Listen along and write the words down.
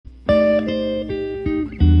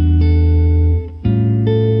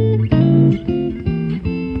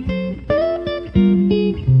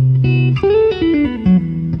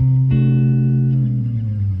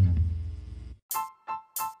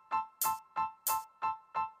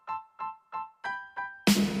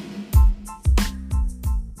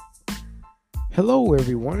Hello,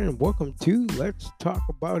 everyone, and welcome to Let's Talk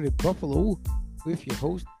About It Buffalo with your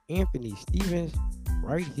host, Anthony Stevens,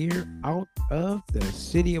 right here out of the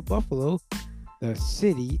city of Buffalo, the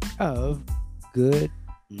city of good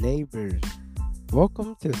neighbors.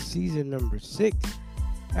 Welcome to season number 6,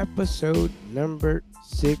 episode number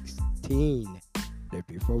 16. But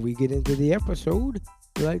before we get into the episode,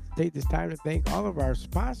 we'd like to take this time to thank all of our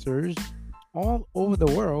sponsors all over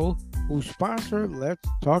the world who sponsor Let's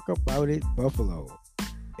Talk About It Buffalo.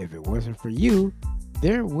 If it wasn't for you,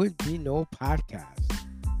 there would be no podcast.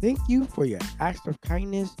 Thank you for your acts of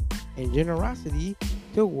kindness and generosity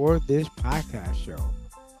toward this podcast show.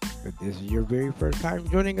 If this is your very first time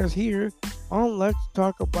joining us here on Let's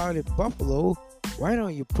Talk About It Buffalo, why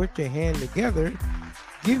don't you put your hand together,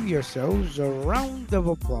 give yourselves a round of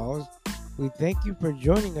applause. We thank you for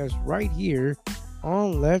joining us right here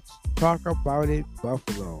on Let's Talk About It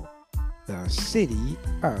Buffalo, the city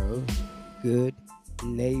of good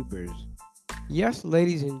neighbors. Yes,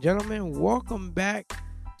 ladies and gentlemen, welcome back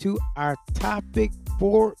to our topic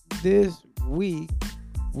for this week.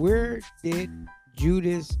 Where did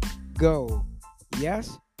Judas go?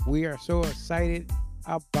 Yes, we are so excited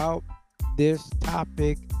about this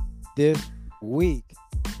topic this week.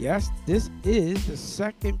 Yes, this is the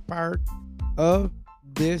second part of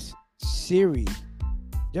this series.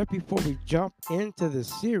 Just before we jump into the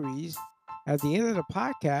series, at the end of the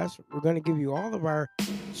podcast, we're going to give you all of our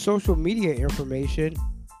social media information,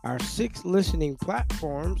 our 6 listening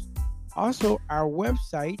platforms. Also, our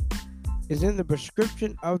website is in the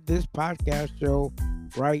description of this podcast show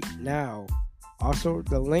right now. Also,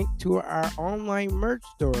 the link to our online merch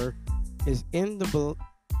store is in the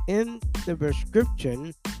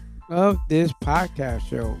description of this podcast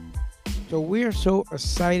show. So we are so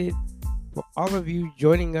excited for all of you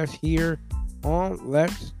joining us here on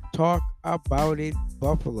Let's Talk About It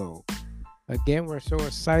Buffalo. Again, we're so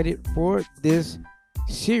excited for this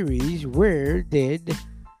series. Where did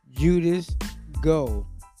Judas go?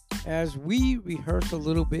 As we rehearse a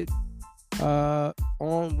little bit on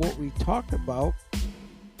what we talked about,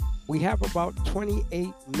 we have about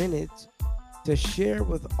 28 minutes to share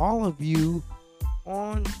with all of you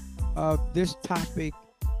on this topic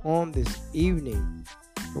on this evening.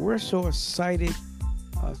 We're so excited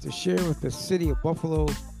to share with the city of Buffalo,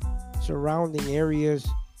 surrounding areas.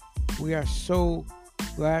 We are so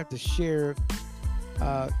glad to share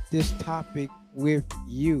this topic with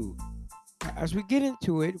you. As we get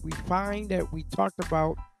into it, we find that we talked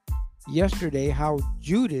about yesterday how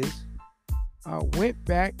Judas went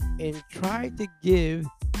back and tried to give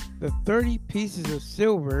the 30 pieces of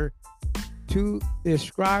silver to the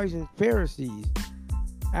scribes and Pharisees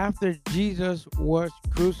after Jesus was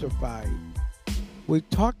crucified. We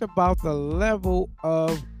talked about the level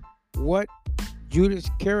of what Judas'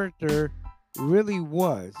 character really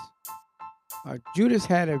was. Judas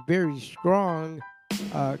had a very strong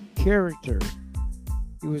character.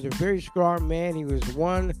 He was a very strong man. He was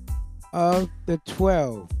one of the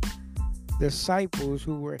 12 disciples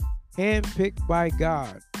who were handpicked by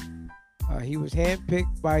God. He was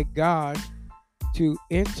handpicked by God to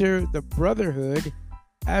enter the brotherhood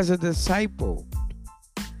as a disciple.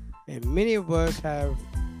 And many of us have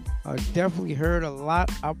definitely heard a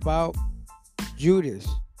lot about Judas,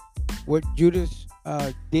 what Judas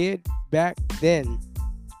did back then.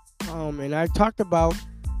 And I talked about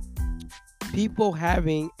people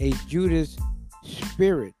having a Judas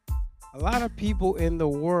spirit. A lot of people in the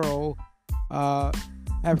world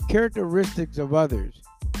have characteristics of others.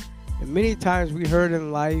 And many times we heard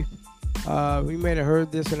in life, we may have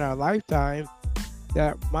heard this in our lifetime,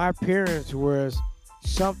 that my parents were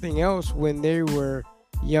something else when they were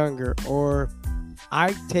younger, or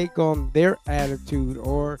I take on their attitude,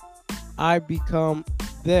 or I become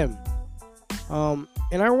them. And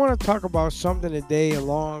I want to talk about something today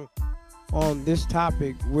along on this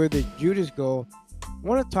topic, where did Judas go? I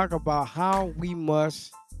want to talk about how we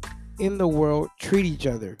must in the world treat each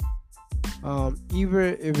other. Either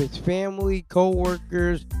if it's family,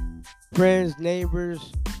 co-workers, friends,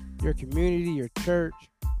 neighbors, your community, your church,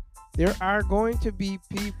 there are going to be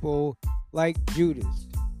people like Judas.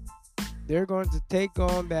 They're going to take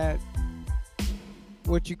on that,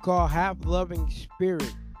 what you call half-loving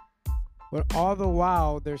spirit, but all the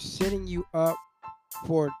while they're setting you up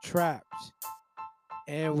for traps.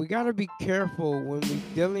 And we got to be careful when we're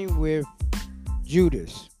dealing with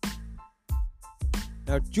Judas.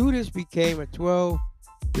 Now, Judas became a 12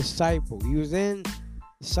 disciple. He was in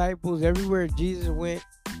disciples everywhere Jesus went.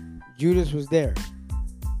 Judas was there.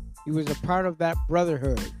 He was a part of that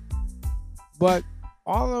brotherhood. But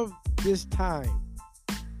all of this time,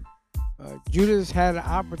 Judas had an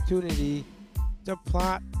opportunity to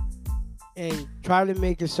plot and try to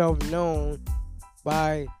make himself known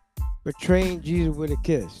by betraying Jesus with a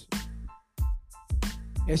kiss.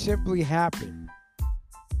 It simply happened.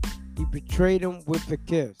 He betrayed him with a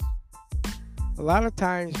kiss. A lot of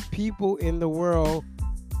times people in the world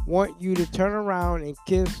want you to turn around and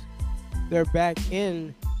kiss their back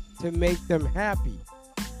end to make them happy.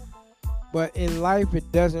 But in life, it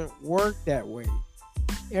doesn't work that way.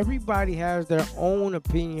 Everybody has their own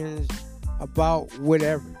opinions about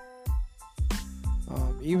whatever.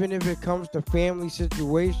 Even if it comes to family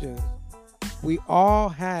situations, we all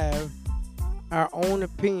have our own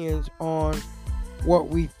opinions on what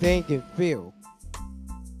we think and feel.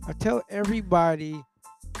 I tell everybody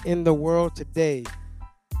in the world today,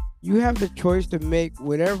 you have the choice to make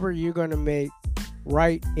whatever you're going to make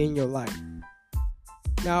right in your life.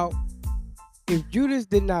 Now, if Judas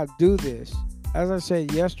did not do this, as I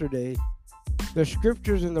said yesterday, the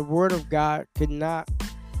scriptures in the Word of God could not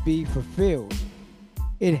be fulfilled.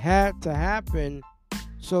 It had to happen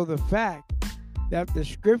so the fact that the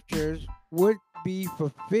scriptures would be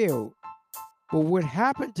fulfilled. But what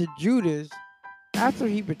happened to Judas after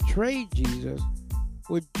he betrayed Jesus,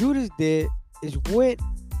 what Judas did is went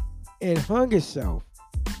and hung himself.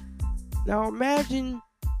 Now imagine,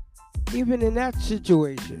 even in that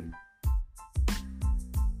situation,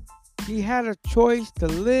 he had a choice to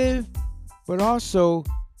live, but also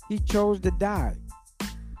he chose to die.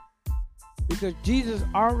 Because Jesus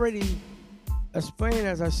already explained,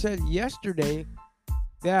 as I said yesterday,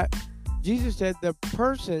 that Jesus said the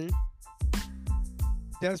person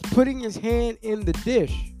that's putting his hand in the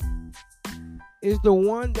dish is the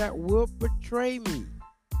one that will betray me.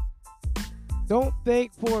 Don't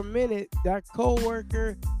think for a minute that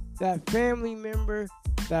coworker, that family member,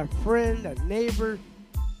 that friend, that neighbor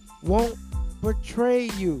won't betray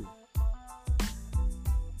you.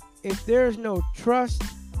 If there's no trust,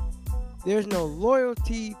 there's no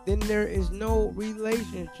loyalty, then there is no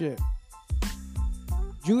relationship.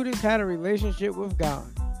 Judas had a relationship with God.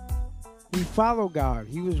 He followed God.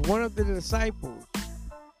 He was one of the disciples.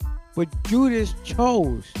 But Judas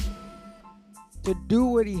chose to do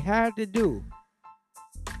what he had to do.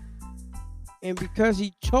 And because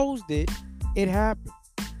he chose it, it happened.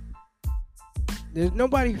 There's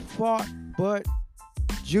nobody fault but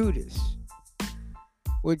Judas.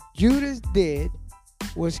 What Judas did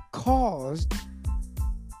was caused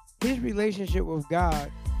his relationship with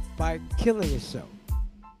God by killing himself.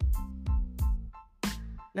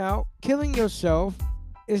 Now, killing yourself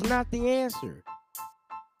is not the answer.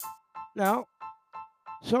 Now,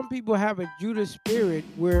 some people have a Judas spirit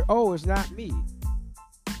where, oh, it's not me.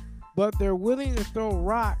 But they're willing to throw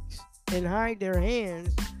rocks and hide their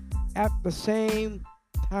hands at the same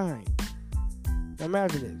time. Now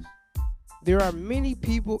imagine this. There are many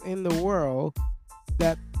people in the world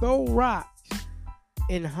that throw rocks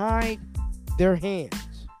and hide their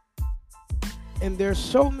hands. And there's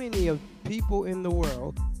so many of people in the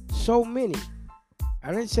world, so many.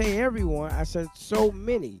 I didn't say everyone, I said so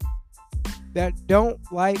many that don't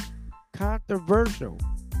like controversial.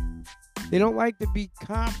 They don't like to be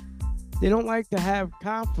they don't like to have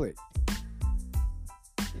conflict.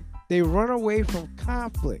 They run away from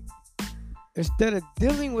conflict. Instead of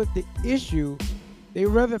dealing with the issue, they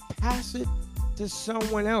rather pass it to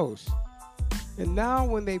someone else. And now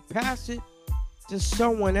when they pass it to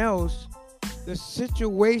someone else, the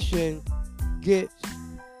situation gets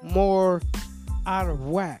more out of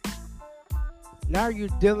whack. Now you're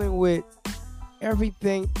dealing with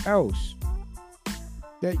everything else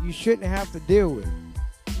that you shouldn't have to deal with.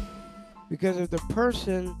 Because if the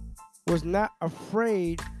person was not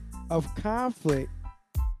afraid of conflict,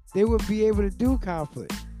 they would be able to do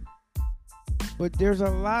conflict. But there's a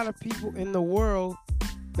lot of people in the world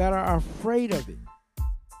that are afraid of it.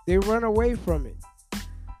 They run away from it.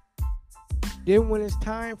 Then when it's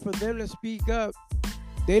time for them to speak up,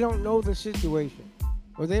 they don't know the situation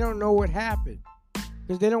or they don't know what happened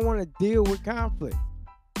because they don't want to deal with conflict.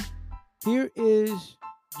 Here is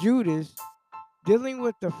Judas dealing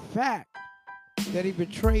with the fact that he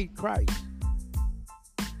betrayed Christ.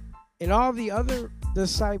 And all the other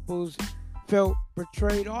disciples felt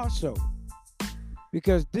betrayed also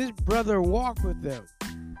because this brother walked with them,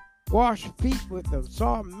 washed feet with them,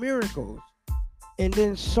 saw miracles, and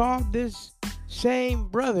then saw this same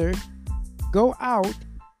brother go out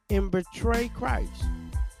and betray Christ.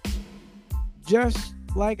 Just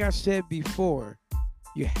like I said before,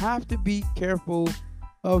 you have to be careful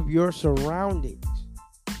of your surroundings.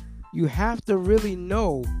 You have to really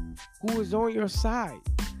know who is on your side.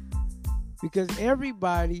 Because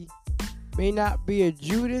everybody may not be a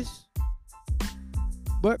Judas,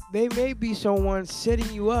 But they may be someone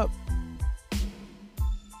setting you up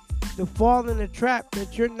to fall in a trap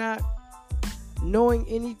that you're not knowing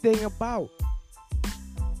anything about.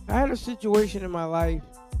 I had a situation in my life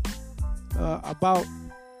about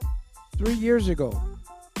 3 years ago.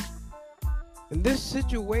 And this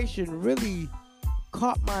situation really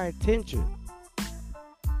caught my attention.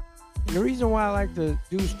 And the reason why I like to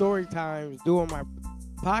do story times doing my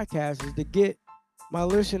podcast is to get my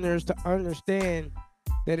listeners to understand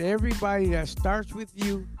that everybody that starts with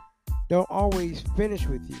you don't always finish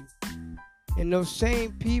with you. And those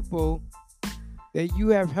same people that you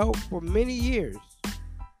have helped for many years,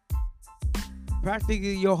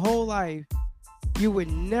 practically your whole life, you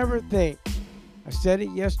would never think, I said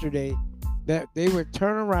it yesterday, that they would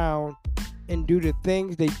turn around and do the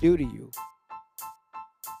things they do to you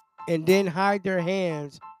and then hide their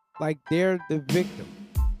hands like they're the victim.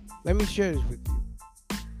 Let me share this with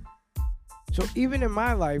you. So even in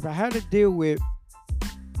my life, I had to deal with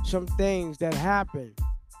some things that happened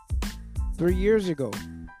 3 years ago.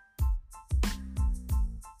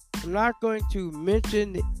 I'm not going to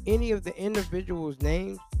mention any of the individuals'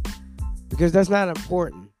 names because that's not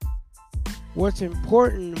important. What's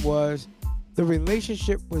important was the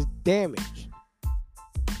relationship was damaged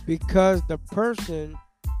because the person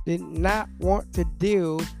did not want to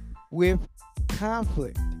deal with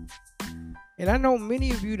conflict. And I know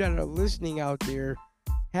many of you that are listening out there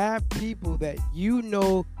have people that you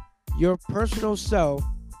know your personal self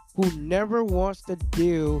who never wants to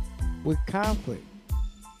deal with conflict.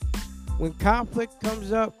 When conflict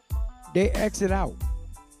comes up, they exit out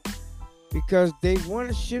because they want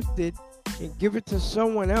to shift it and give it to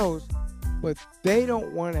someone else, but they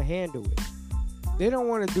don't want to handle it. They don't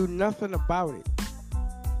want to do nothing about it.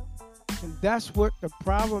 And that's what the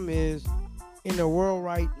problem is in the world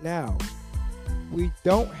right now. We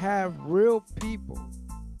don't have real people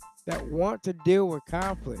that want to deal with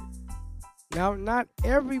conflict. Now, not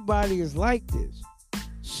everybody is like this.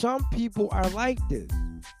 Some people are like this.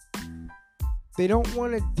 They don't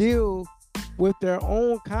want to deal with their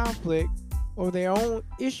own conflict or their own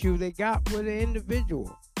issue they got with an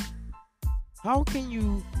individual. How can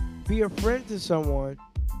you be a friend to someone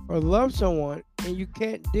or love someone and you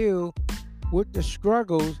can't deal with the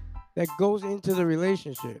struggles that goes into the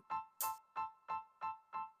relationship?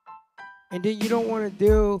 And then you don't want to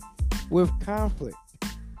deal with conflict.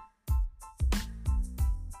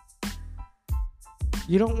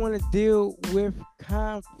 You don't want to deal with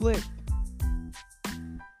conflict.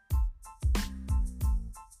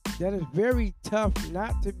 That is very tough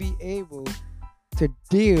not to be able to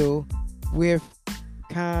deal with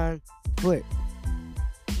conflict.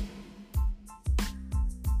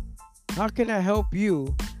 How can I help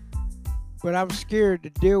you, but I'm scared to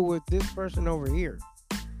deal with this person over here?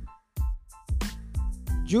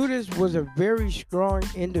 Judas was a very strong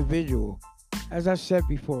individual. As I said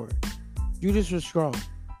before, Judas was strong.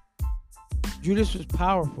 Judas was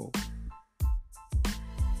powerful.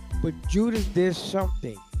 But Judas did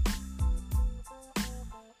something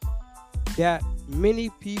that many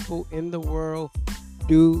people in the world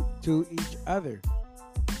do to each other.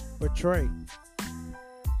 Betray.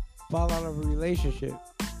 Fall out of a relationship.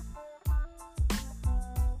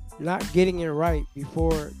 Not getting it right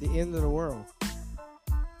before the end of the world.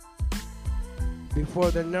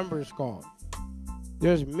 Before the number is called.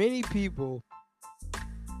 There's many people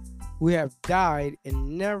who have died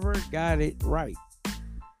and never got it right.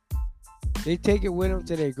 They take it with them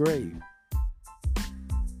to their grave.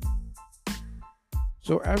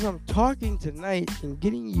 So as I'm talking tonight and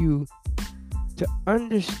getting you to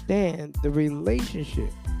understand the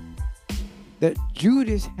relationship that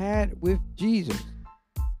Judas had with Jesus,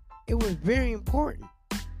 it was very important.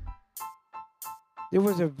 There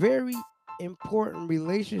was a very important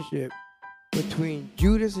relationship between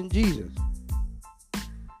Judas and Jesus.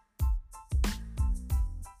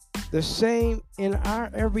 The same in our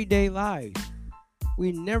everyday lives.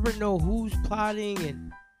 We never know who's plotting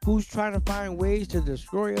and who's trying to find ways to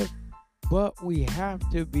destroy us, but we have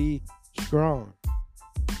to be strong.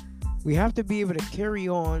 We have to be able to carry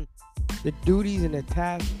on the duties and the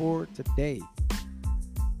tasks for today.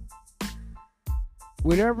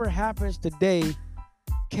 Whatever happens today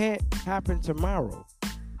can't happen tomorrow.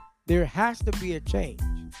 There has to be a change.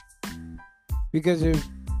 Because if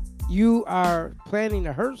you are planning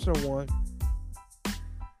to hurt someone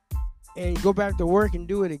and go back to work and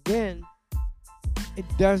do it again, it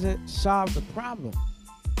doesn't solve the problem.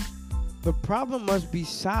 The problem must be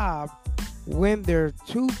solved when there are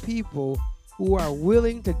two people who are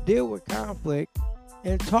willing to deal with conflict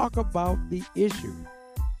and talk about the issue.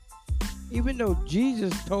 Even though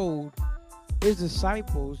Jesus told his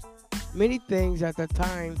disciples many things at the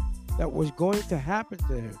time that was going to happen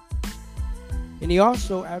to him. And he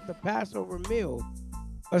also, at the Passover meal,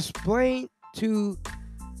 explained to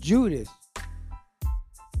Judas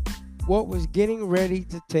what was getting ready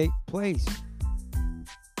to take place.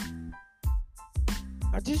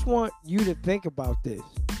 I just want you to think about this,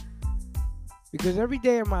 because every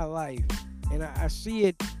day of my life, and I see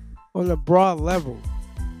it on a broad level,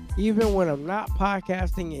 even when I'm not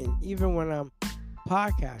podcasting and even when I'm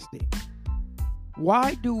podcasting,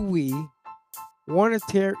 why do we want to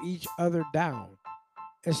tear each other down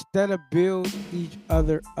instead of build each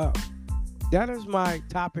other up? That is my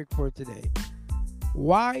topic for today.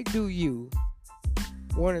 Why do you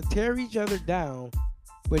want to tear each other down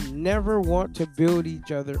but never want to build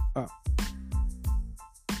each other up?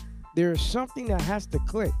 There is something that has to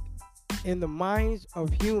click in the minds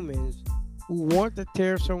of humans who want to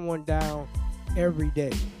tear someone down every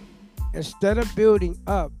day. Instead of building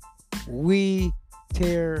up, we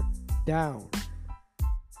tear down.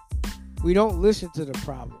 We don't listen to the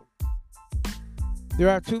problem. There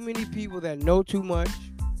are too many people that know too much.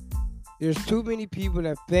 There's too many people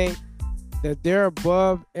that think that they're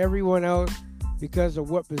above everyone else because of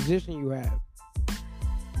what position you have.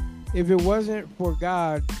 If it wasn't for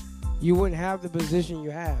God, you wouldn't have the position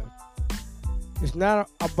you have. It's not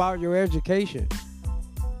about your education.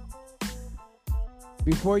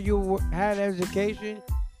 Before you had education,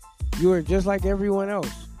 you were just like everyone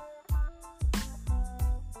else.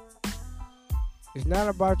 It's not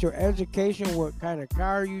about your education, what kind of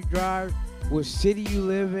car you drive, what city you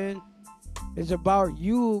live in. It's about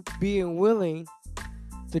you being willing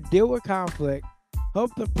to deal with conflict,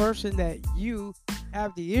 help the person that you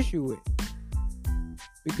have the issue with.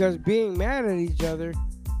 Because being mad at each other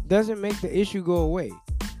doesn't make the issue go away.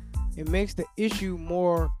 It makes the issue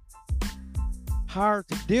more hard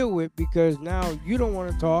to deal with, because now you don't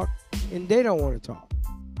want to talk and they don't want to talk.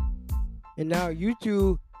 And now you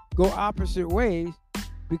two go opposite ways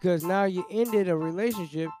because now you ended a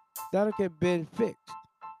relationship that could have been fixed.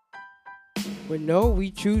 But no,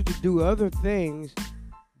 we choose to do other things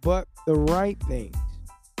but the right things.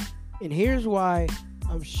 And here's why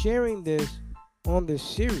I'm sharing this on this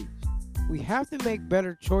series. We have to make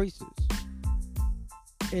better choices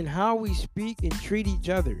in how we speak and treat each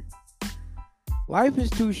other. Life is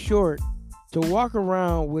too short to walk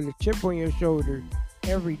around with a chip on your shoulder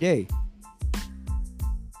every day.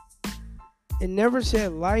 It never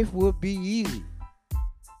said life will be easy.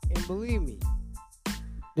 And believe me,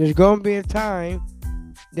 there's going to be a time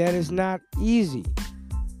that is not easy.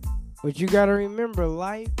 But you got to remember,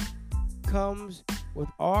 life comes with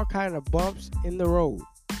all kind of bumps in the road.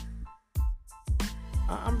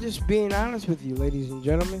 I'm just being honest with you, ladies and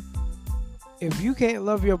gentlemen. If you can't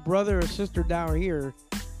love your brother or sister down here,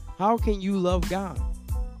 how can you love God?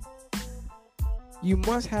 You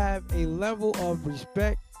must have a level of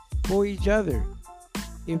respect for each other.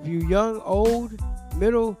 If you're young, old,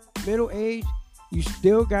 middle age, you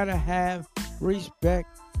still gotta have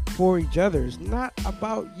respect for each other. It's not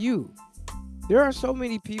about you. There are so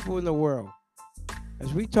many people in the world,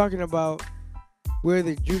 as we talking about where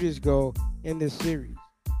did Judas go in this series.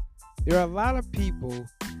 There are a lot of people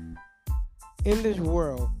in this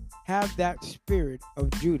world have that spirit of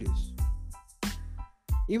Judas.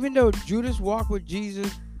 Even though Judas walked with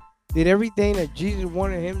Jesus, did everything that Jesus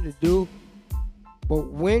wanted him to do, but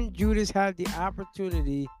when Judas had the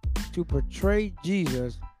opportunity to portray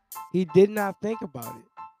Jesus, he did not think about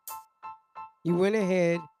it. He went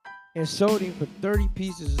ahead and sold him for 30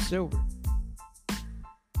 pieces of silver.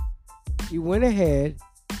 He went ahead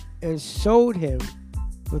and sold him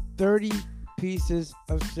for 30 pieces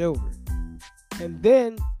of silver. And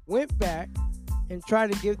then went back and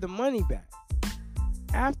tried to give the money back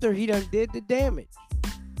after he done did the damage.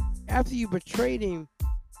 After you betrayed him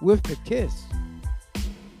with the kiss.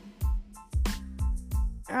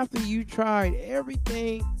 After you tried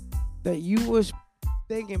everything that you was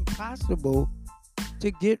thinking possible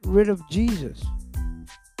to get rid of Jesus.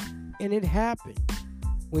 And it happened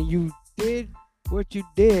when you did what you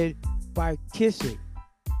did by kissing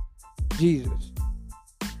Jesus.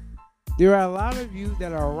 There are a lot of you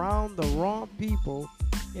that are around the wrong people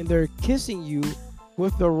and they're kissing you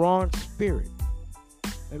with the wrong spirit.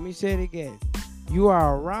 Let me say it again. You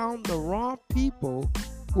are around the wrong people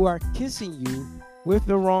who are kissing you with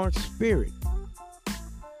the wrong spirit.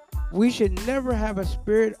 We should never have a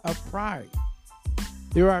spirit of pride.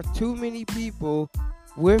 There are too many people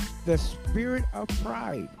with the spirit of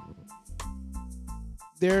pride.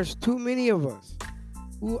 There's too many of us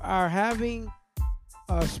who are having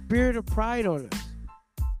a spirit of pride on us.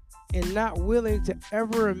 and not willing to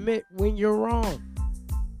ever admit when you're wrong.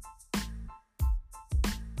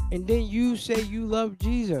 And then you say you love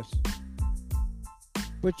Jesus,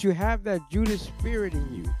 but you have that Judas spirit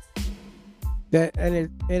in you. That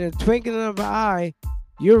in a twinkling of an eye,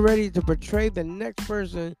 you're ready to betray the next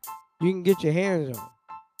person you can get your hands on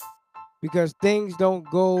because things don't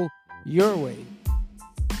go your way.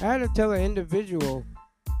 I had to tell an individual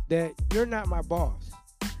that you're not my boss.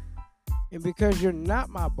 And because you're not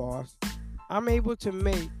my boss, I'm able to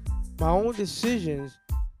make my own decisions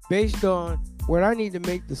based on what I need to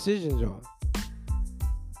make decisions on.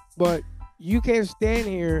 But you can't stand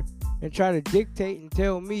here and try to dictate and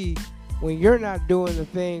tell me when you're not doing the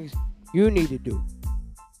things you need to do.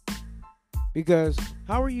 Because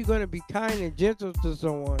how are you going to be kind and gentle to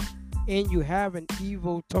someone and you have an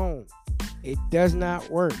evil tone? It does not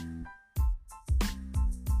work.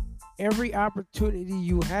 Every opportunity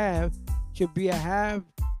you have should be a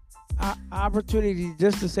opportunity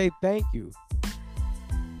just to say thank you.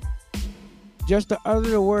 Just to utter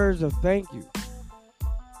the words of thank you.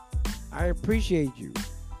 I appreciate you.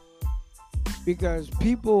 Because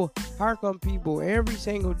people hark on people every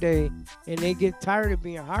single day and they get tired of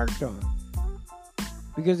being harked on.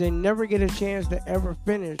 Because they never get a chance to ever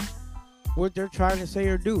finish what they're trying to say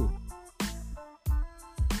or do.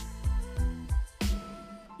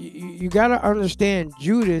 You got to understand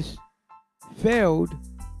Judas failed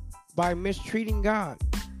by mistreating God.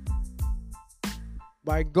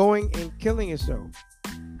 By going and killing himself.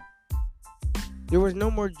 There was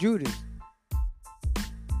no more Judas.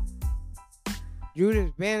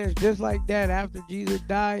 Judas vanished just like that after Jesus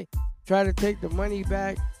died, tried to take the money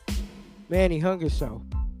back. Man, he hung himself.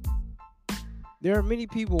 There are many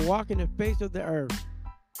people walking the face of the earth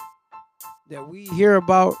that we hear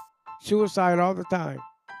about suicide all the time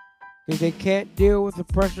because they can't deal with the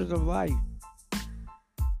pressures of life.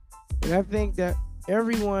 And I think that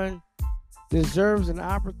everyone deserves an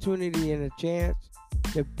opportunity and a chance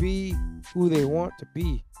to be who they want to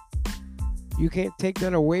be. You can't take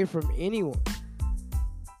that away from anyone.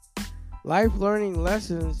 Life learning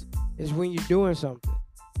lessons is when you're doing something.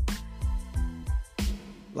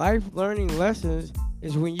 Life learning lessons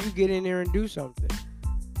is when you get in there and do something.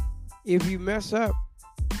 If you mess up,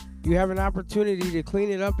 you have an opportunity to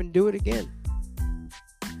clean it up and do it again.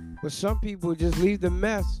 But some people just leave the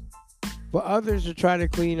mess for others to try to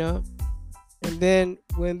clean up. And then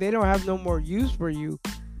when they don't have no more use for you,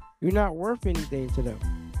 you're not worth anything to them.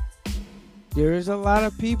 There is a lot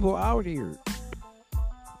of people out here,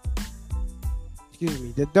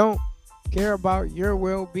 that don't care about your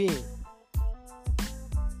well-being.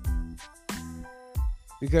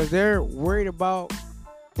 Because they're worried about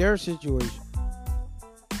their situation.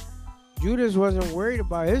 Judas wasn't worried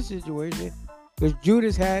about his situation because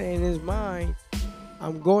Judas had in his mind,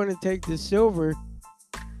 I'm going to take the silver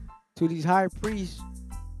to these high priests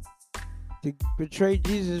to betray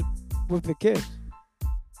Jesus with a kiss.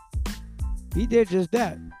 He did just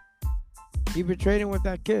that. He betrayed him with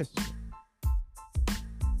that kiss.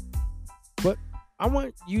 But I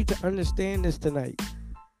want you to understand this tonight.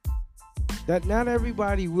 That not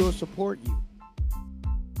everybody will support you.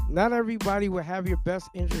 Not everybody will have your best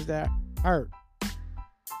interest at heart.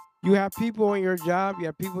 You have people on your job, you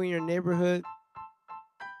have people in your neighborhood,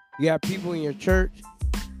 you have people in your church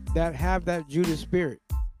that have that Judas spirit.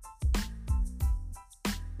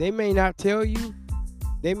 They may not tell you,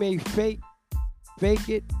 they may fake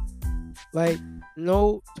it like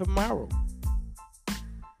no tomorrow.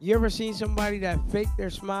 You ever seen somebody that fake their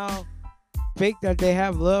smile, fake that they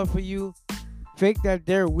have love for you, fake that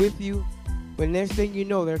they're with you, but next thing you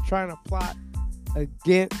know, they're trying to plot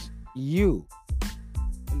against you.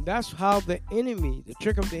 And that's how the enemy, the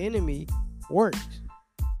trick of the enemy, works.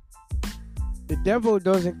 The devil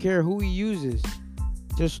doesn't care who he uses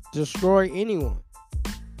to destroy anyone.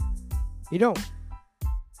 He don't.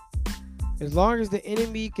 As long as the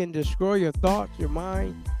enemy can destroy your thoughts, your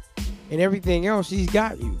mind, and everything else, he's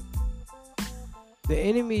got you. The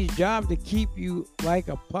enemy's job to keep you like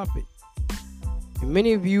a puppet. And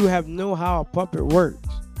many of you have know how a puppet works.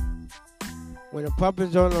 When a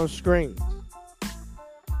puppet's on those strings,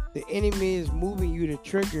 the enemy is moving you to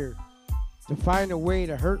trigger, to find a way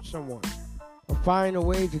to hurt someone, or find a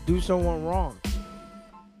way to do someone wrong.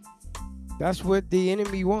 That's what the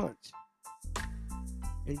enemy wants.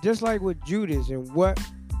 And just like with Judas and what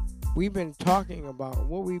we've been talking about,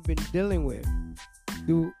 what we've been dealing with,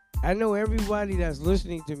 I know everybody that's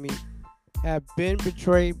listening to me have been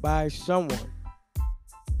betrayed by someone.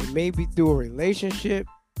 It may be through a relationship,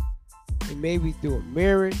 it may be through a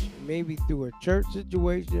marriage, it may be through a church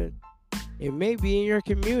situation, it may be in your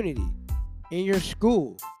community, in your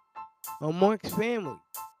school. amongst family.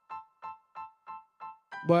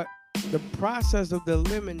 But the process of the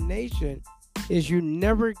elimination is you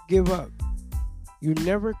never give up. You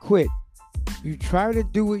never quit. You try to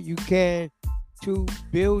do what you can to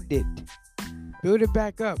build it. Build it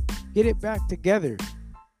back up. Get it back together.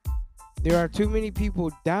 There are too many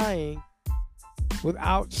people dying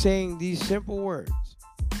without saying these simple words.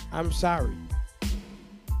 I'm sorry.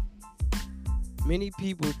 Many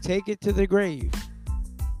people take it to the grave.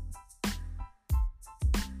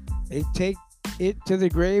 They take it to the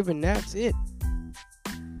grave and that's it.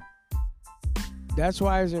 That's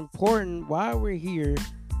why it's important while we're here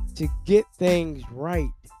to get things right.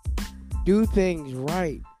 Do things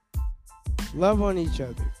right. Love on each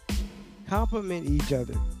other. Compliment each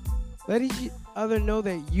other. Let each other know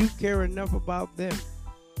that you care enough about them.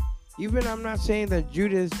 Even I'm not saying that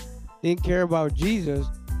Judas didn't care about Jesus,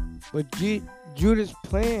 but Judas'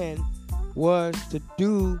 plan was to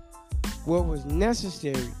do what was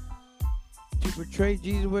necessary to betray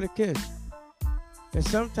Jesus with a kiss. And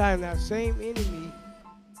sometimes that same enemy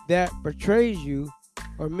that betrays you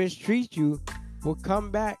or mistreats you will come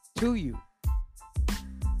back to you.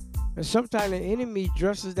 And sometimes the enemy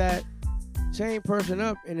dresses that same person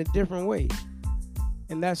up in a different way.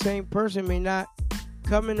 And that same person may not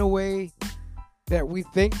come in a way that we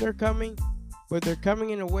think they're coming, but they're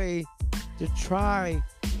coming in a way to try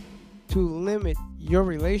to limit your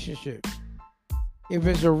relationship. If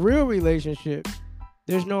it's a real relationship,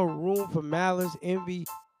 there's no room for malice, envy,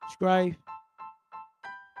 strife,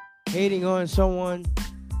 hating on someone.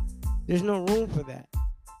 There's no room for that.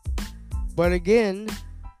 But again,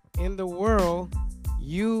 in the world,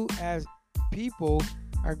 you as people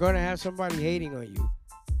are going to have somebody hating on you.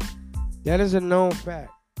 That is a known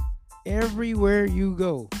fact. Everywhere you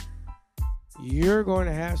go, you're going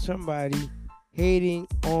to have somebody hating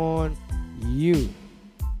on you.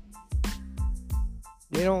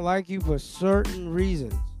 They don't like you for certain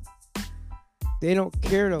reasons. They don't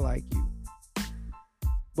care to like you.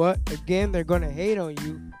 But again, they're going to hate on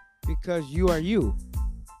you because you are you.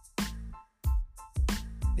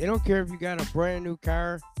 They don't care if you got a brand new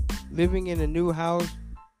car, living in a new house.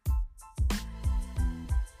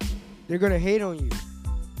 They're going to hate on you.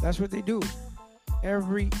 That's what they do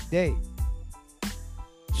every day.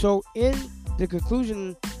 So in the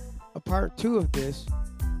conclusion of part 2 of this,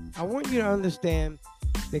 I want you to understand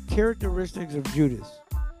the characteristics of Judas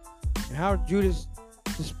and how Judas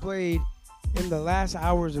displayed in the last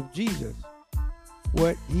hours of Jesus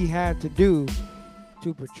what he had to do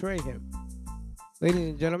to betray him. Ladies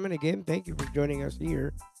and gentlemen, again, thank you for joining us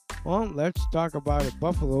here on Let's Talk About It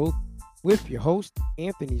Buffalo with your host,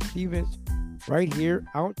 Anthony Stevens, right here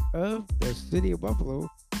out of the city of Buffalo,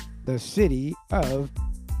 the city of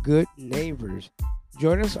good neighbors.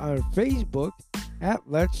 Join us on Facebook at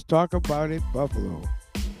Let's Talk About It Buffalo.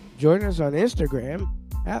 Join us on Instagram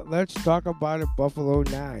at Let's Talk About It Buffalo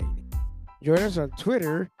 9. Join us on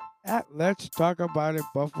Twitter at Let's Talk About It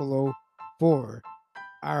Buffalo 4.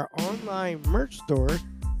 Our online merch store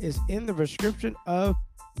is in the description of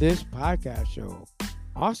this podcast show.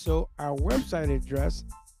 Also, our website address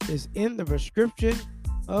is in the description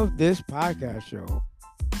of this podcast show.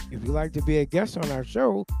 If you'd like to be a guest on our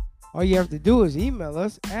show, all you have to do is email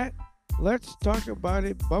us at Let's Talk About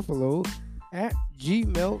It Buffalo at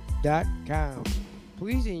gmail.com.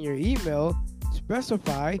 Please, in your email,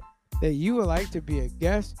 specify that you would like to be a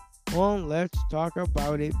guest on Let's Talk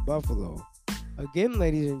About It Buffalo. Again,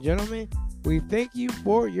 ladies and gentlemen, we thank you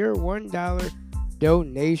for your $1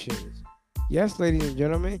 donations. Yes, ladies and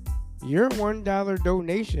gentlemen, your $1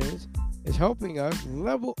 donations is helping us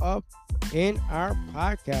level up in our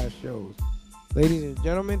podcast shows. Ladies and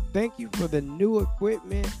gentlemen, thank you for the new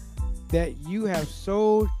equipment that you have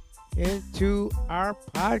sold into our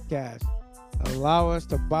podcast. Allow us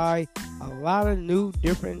to buy a lot of new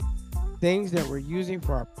different things that we're using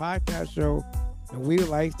for our podcast show. And we would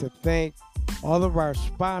like to thank all of our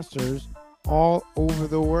sponsors all over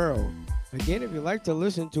the world. Again, if you'd like to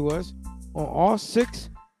listen to us on all 6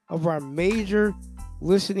 of our major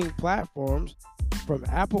listening platforms, from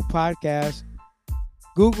Apple Podcasts,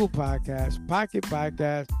 Google Podcasts, Pocket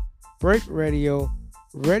Podcasts, Break Radio,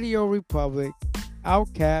 Radio Republic,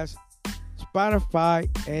 Outcast, Spotify,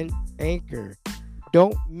 and Anchor.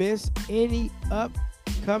 Don't miss any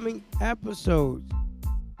upcoming episodes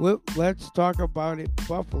with Let's Talk About It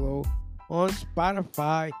Buffalo on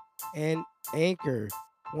Spotify and Anchor.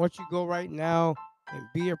 I want you to go right now and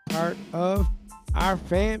be a part of our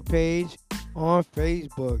fan page on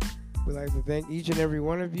Facebook. We'd like to thank each and every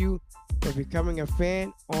one of you for becoming a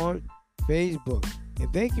fan on Facebook.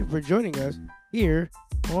 And thank you for joining us here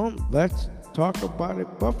on Let's Talk About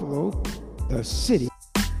It Buffalo, the city